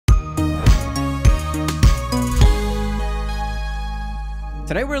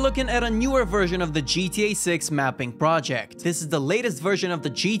Today we're looking at a newer version of the GTA 6 mapping project. This is the latest version of the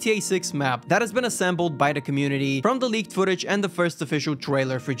GTA 6 map that has been assembled by the community from the leaked footage and the first official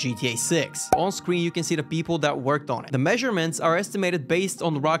trailer for GTA 6. On screen you can see the people that worked on it. The measurements are estimated based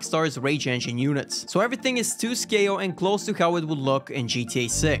on Rockstar's Rage Engine units, so everything is to scale and close to how it would look in GTA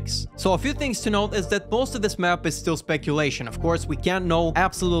 6. So a few things to note is that most of this map is still speculation. Of course, we can't know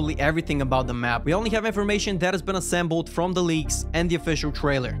absolutely everything about the map. We only have information that has been assembled from the leaks and the official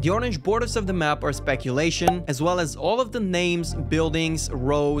trailer. The orange borders of the map are speculation, as well as all of the names, buildings,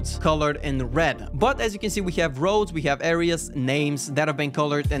 roads colored in red. But as you can see, we have roads, we have areas, names that have been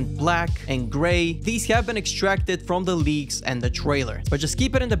colored in black and gray. These have been extracted from the leaks and the trailer. But just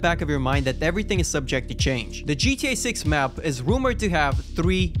keep it in the back of your mind that everything is subject to change. The GTA 6 map is rumored to have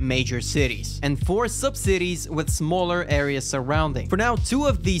 3 major cities and 4 sub-cities with smaller areas surrounding. For now, 2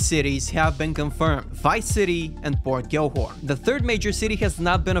 of these cities have been confirmed: Vice City and Port Gilhorn. The third major city has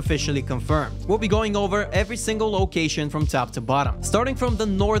not been officially confirmed. We'll be going over every single location from top to bottom. Starting from the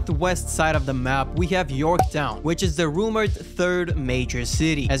northwest side of the map, we have Yorktown, which is the rumored 3rd major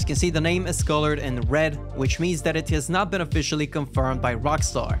city. As you can see, the name is colored in red, which means that it has not been officially confirmed by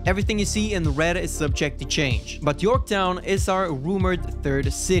Rockstar. Everything you see in red is subject to change, but Yorktown is our rumored 3rd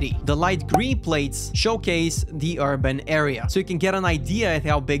city. The light green plates showcase the urban area, so you can get an idea of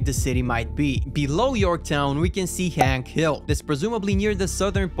how big the city might be. Below Yorktown, we can see Hank Hill. This is presumably near the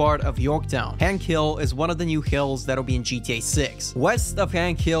southern part of Yorktown. Hank Hill is one of the new hills that'll be in GTA 6. West of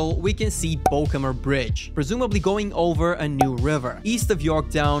Hank Hill, we can see Bokemer Bridge, presumably going over a new river. East of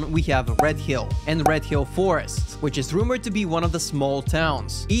Yorktown, we have Red Hill and Red Hill Forest, which is rumored to be one of the small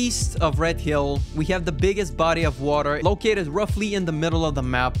towns. East of Red Hill, we have the biggest body of water located roughly in the middle of the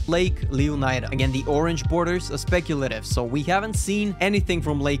map, Lake Leonida. Again, the orange borders are speculative, so we haven't seen anything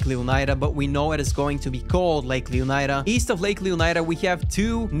from Lake Leonida, but we know it is going to be called Lake Leonida. East of Lake Leonida, we have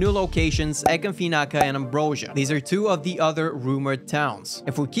 2 new locations, Eganfinaka and Ambrosia. These are 2 of the other rumored towns.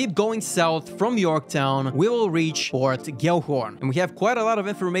 If we keep going south from Yorktown, we will reach Port Gilhorn, and we have quite a lot of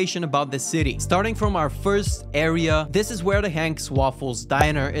information about this city. Starting from our first area, this is where the Hank's Waffles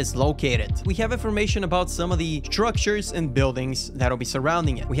Diner is located. We have information about some of the structures and buildings that'll be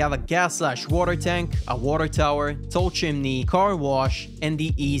surrounding it. We have a gas/water tank, a water tower, tall chimney, car wash, and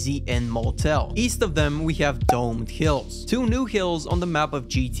the Easy Inn Motel. East of them, we have Domed Hills, 2 new hills on the map of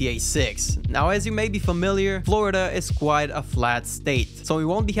GTA 6. Now, as you may be familiar, Florida is quite a flat state, so we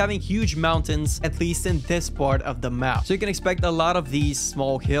won't be having huge mountains, at least in this part of the map. So you can expect a lot of these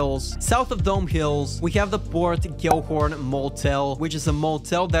small hills. South of Dome Hills, we have the Port Gilhorn Motel, which is a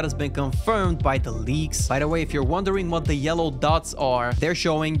motel that has been confirmed by the leaks. By the way, if you're wondering what the yellow dots are, they're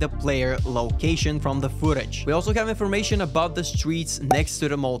showing the player location from the footage. We also have information about the streets next to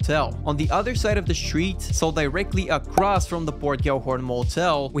the motel. On the other side of the street, so directly across from the Port Gilhorn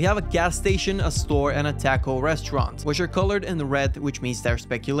Motel, we have a gas station, a store, and a taco restaurant, which are colored in red, which means they're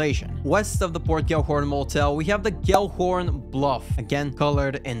speculation. West of the Port Gilhorn Motel, we have the Gilhorn Bluff, again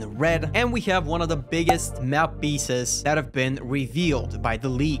colored in red, and we have one of the biggest map pieces that have been revealed by the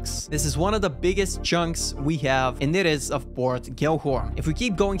leaks. This is one of the biggest chunks we have, and it is of Port Gilhorn. If we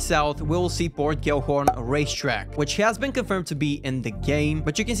keep going south, we will see Port Gilhorn Racetrack, which has been confirmed to be in the game,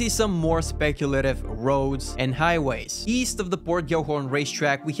 but you can see some more speculative roads and highways. East of the Port Gilhorn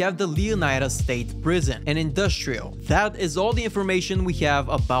Racetrack, we have the Leonida State Prison, an industrial. That is all the information we have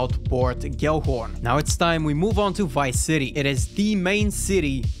about Port Gilhorn. Now it's time we move on to Vice City. It is the main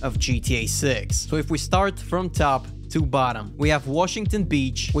city of GTA 6. So if we start from top to bottom, we have Washington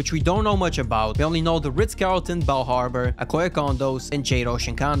Beach, which we don't know much about. We only know the Ritz-Carlton, Bell Harbor, Akoya Condos, and Jade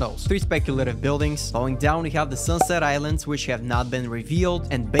Ocean Condos. 3 speculative buildings. Going down, we have the Sunset Islands, which have not been revealed,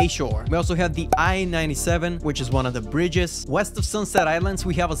 and Bayshore. We also have the I-97, which is one of the bridges. West of Sunset Islands,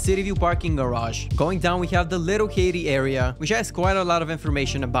 we have a City View parking garage. Going down, we have the Little Haiti area, which has quite a lot of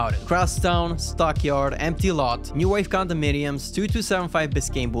information about it. Crosstown, Stockyard, Empty Lot, New Wave Condominiums, 2275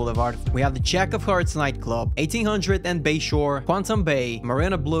 Biscayne Boulevard. We have the Jack of Hearts nightclub, 1800 and Bayshore, Quantum Bay,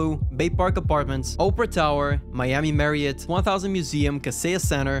 Marina Blue, Bay Park Apartments, Oprah Tower, Miami Marriott, 1000 Museum, Kaseya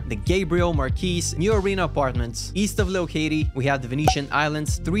Center, the Gabriel Marquise, New Arena Apartments. East of Little Haiti, we have the Venetian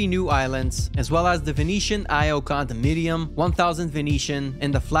Islands, 3 new islands, as well as the Venetian IO Condominium, 1000 Venetian,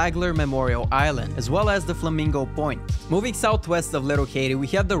 and the Flagler Memorial Island, as well as the Flamingo Point. Moving southwest of Little Haiti, we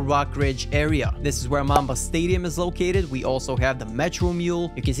have the Rock Ridge area. This is where Mamba Stadium is located. We also have the Metro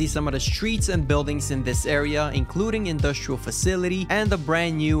Mule. You can see some of the streets and buildings in this area, including including industrial facility and a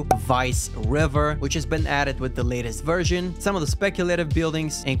brand new Vice River, which has been added with the latest version. Some of the speculative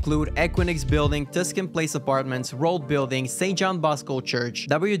buildings include Equinix Building, Tuscan Place Apartments, Road Building, St. John Bosco Church,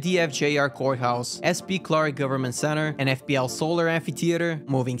 WDFJR Courthouse, SP Clark Government Center, and FPL Solar Amphitheater.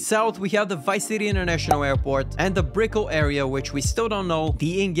 Moving south, we have the Vice City International Airport and the Brickell area, which we still don't know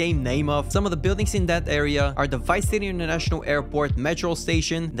the in-game name of. Some of the buildings in that area are the Vice City International Airport Metro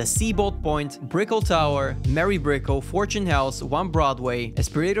Station, the Seabolt Point, Brickell Tower, Mary Brickell, Fortune House, 1 Broadway,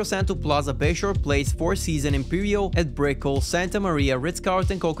 Espirito Santo Plaza, Bayshore Place, Four Seasons, Imperial at Brickell, Santa Maria,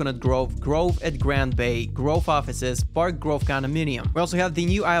 Ritz-Carlton Coconut Grove, Grove at Grand Bay, Grove Offices, Park Grove Condominium. We also have the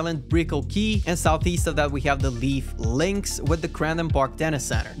new island Brickell Key, and southeast of that we have the Leaf Links with the Crandon Park Tennis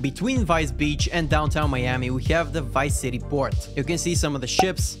Center. Between Vice Beach and downtown Miami, we have the Vice City Port. You can see some of the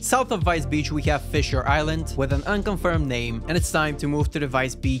ships. South of Vice Beach, we have Fisher Island with an unconfirmed name, and it's time to move to the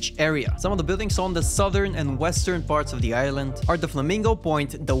Vice Beach area. Some of the buildings on the southern and western parts of the island are the Flamingo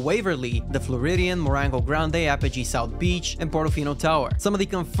Point, the Waverly, the Floridian, Morango Grande, Apogee South Beach, and Portofino Tower. Some of the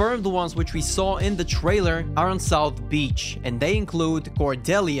confirmed ones which we saw in the trailer are on South Beach, and they include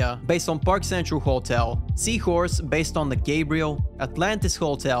Cordelia, based on Park Central Hotel, Seahorse, based on the Gabriel, Atlantis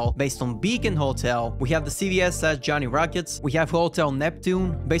Hotel, based on Beacon Hotel. We have the CVS at Johnny Rockets. We have Hotel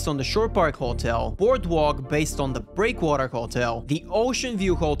Neptune, based on the Shore Park Hotel, Boardwalk, based on the Breakwater Hotel, the Ocean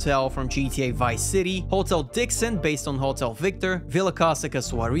View Hotel from GTA Vice City, Hotel Dixon, based on Hotel Victor, Villa Casa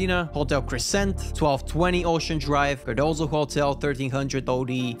Casuarina, Hotel Crescent, 1220 Ocean Drive, Cardozo Hotel, 1300 OD,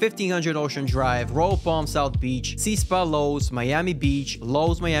 1500 Ocean Drive, Royal Palm South Beach, Sea Spa Lowe's, Miami Beach,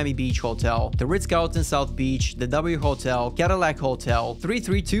 Lowe's Miami Beach Hotel, the Ritz-Carlton South Beach, the W Hotel, Cadillac Hotel,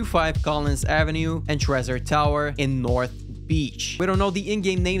 3325 Collins Avenue, and Treasure Tower in North Beach. We don't know the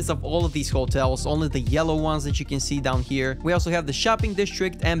in-game names of all of these hotels, only the yellow ones that you can see down here. We also have the shopping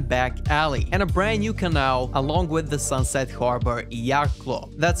district and back alley, and a brand new canal along with the Sunset Harbor Yacht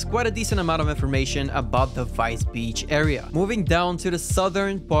Club. That's quite a decent amount of information about the Vice Beach area. Moving down to the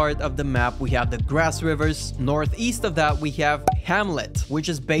southern part of the map, we have the Grass Rivers. Northeast of that, we have Hamlet, which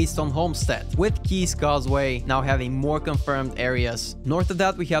is based on Homestead, with Keys Causeway now having more confirmed areas. North of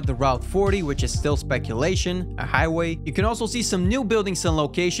that, we have the Route 40, which is still speculation, a highway. You can also see some new buildings and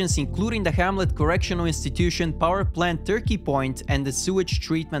locations, including the Hamlet Correctional Institution, Power Plant Turkey Point, and the Sewage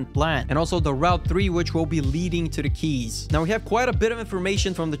Treatment Plant, and also the Route 3, which will be leading to the Keys. Now we have quite a bit of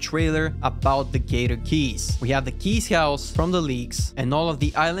information from the trailer about the Gator Keys. We have the Keys House from the leaks, and all of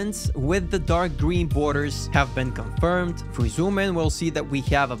the islands with the dark green borders have been confirmed. If we zoom in, we'll see that we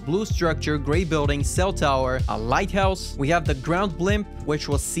have a blue structure, gray building, cell tower, a lighthouse. We have the ground blimp, which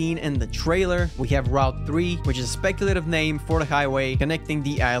was seen in the trailer. We have Route 3, which is a speculative name for the highway connecting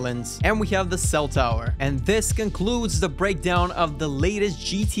the islands, and we have the cell tower. And this concludes the breakdown of the latest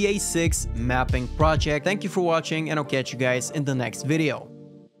GTA 6 mapping project. Thank you for watching, and I'll catch you guys in the next video.